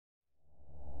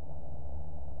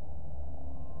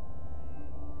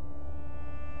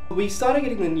We started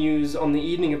getting the news on the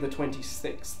evening of the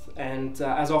 26th, and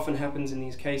as often happens in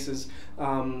these cases,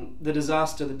 the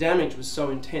disaster, the damage was so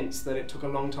intense that it took a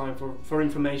long time for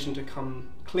information to come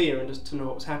clear and just to know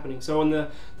what was happening. So on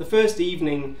the first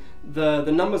evening, the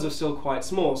numbers are still quite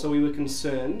small, so we were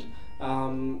concerned,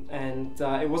 and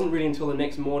it wasn't really until the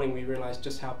next morning we realized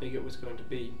just how big it was going to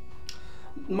be.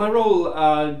 My role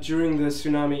during the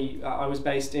tsunami, I was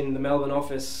based in the Melbourne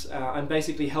office. I'm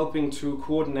basically helping to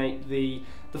coordinate the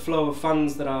flow of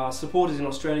funds that our supporters in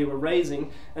Australia were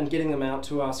raising and getting them out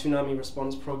to our tsunami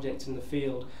response projects in the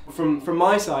field. From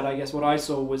my side, I guess what I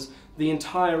saw was the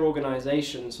entire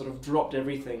organisation sort of dropped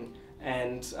everything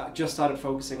and just started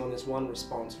focusing on this one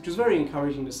response, which was very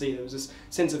encouraging to see. There was this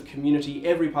sense of community.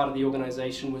 Every part of the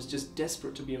organisation was just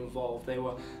desperate to be involved. They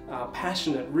were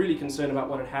passionate, really concerned about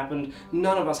what had happened.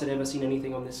 None of us had ever seen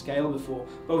anything on this scale before,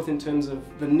 both in terms of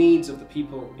the needs of the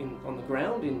people on the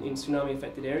ground in tsunami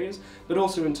affected areas, but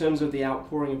also in terms of the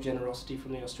outpouring of generosity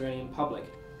from the Australian public.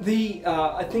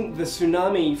 I think the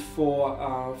tsunami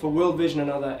for World Vision and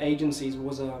other agencies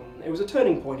was it was a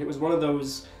turning point. It was one of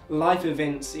those life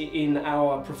events in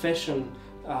our profession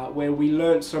where we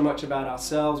learned so much about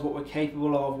ourselves, what we're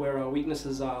capable of, where our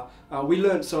weaknesses are. We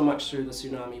learned so much through the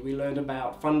tsunami. We learned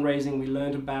about fundraising, we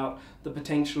learned about the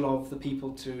potential of the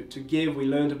people to give, we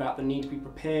learned about the need to be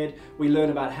prepared, we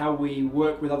learned about how we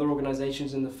work with other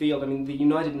organisations in the field. I mean, the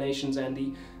United Nations and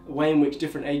the way in which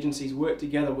different agencies work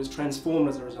together was transformed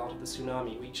as a result of the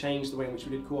tsunami. We changed the way in which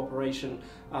we did cooperation,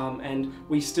 and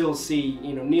we still see,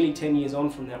 nearly 10 years on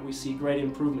from that, we see great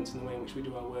improvements in the way in which we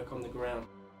do our work on the ground.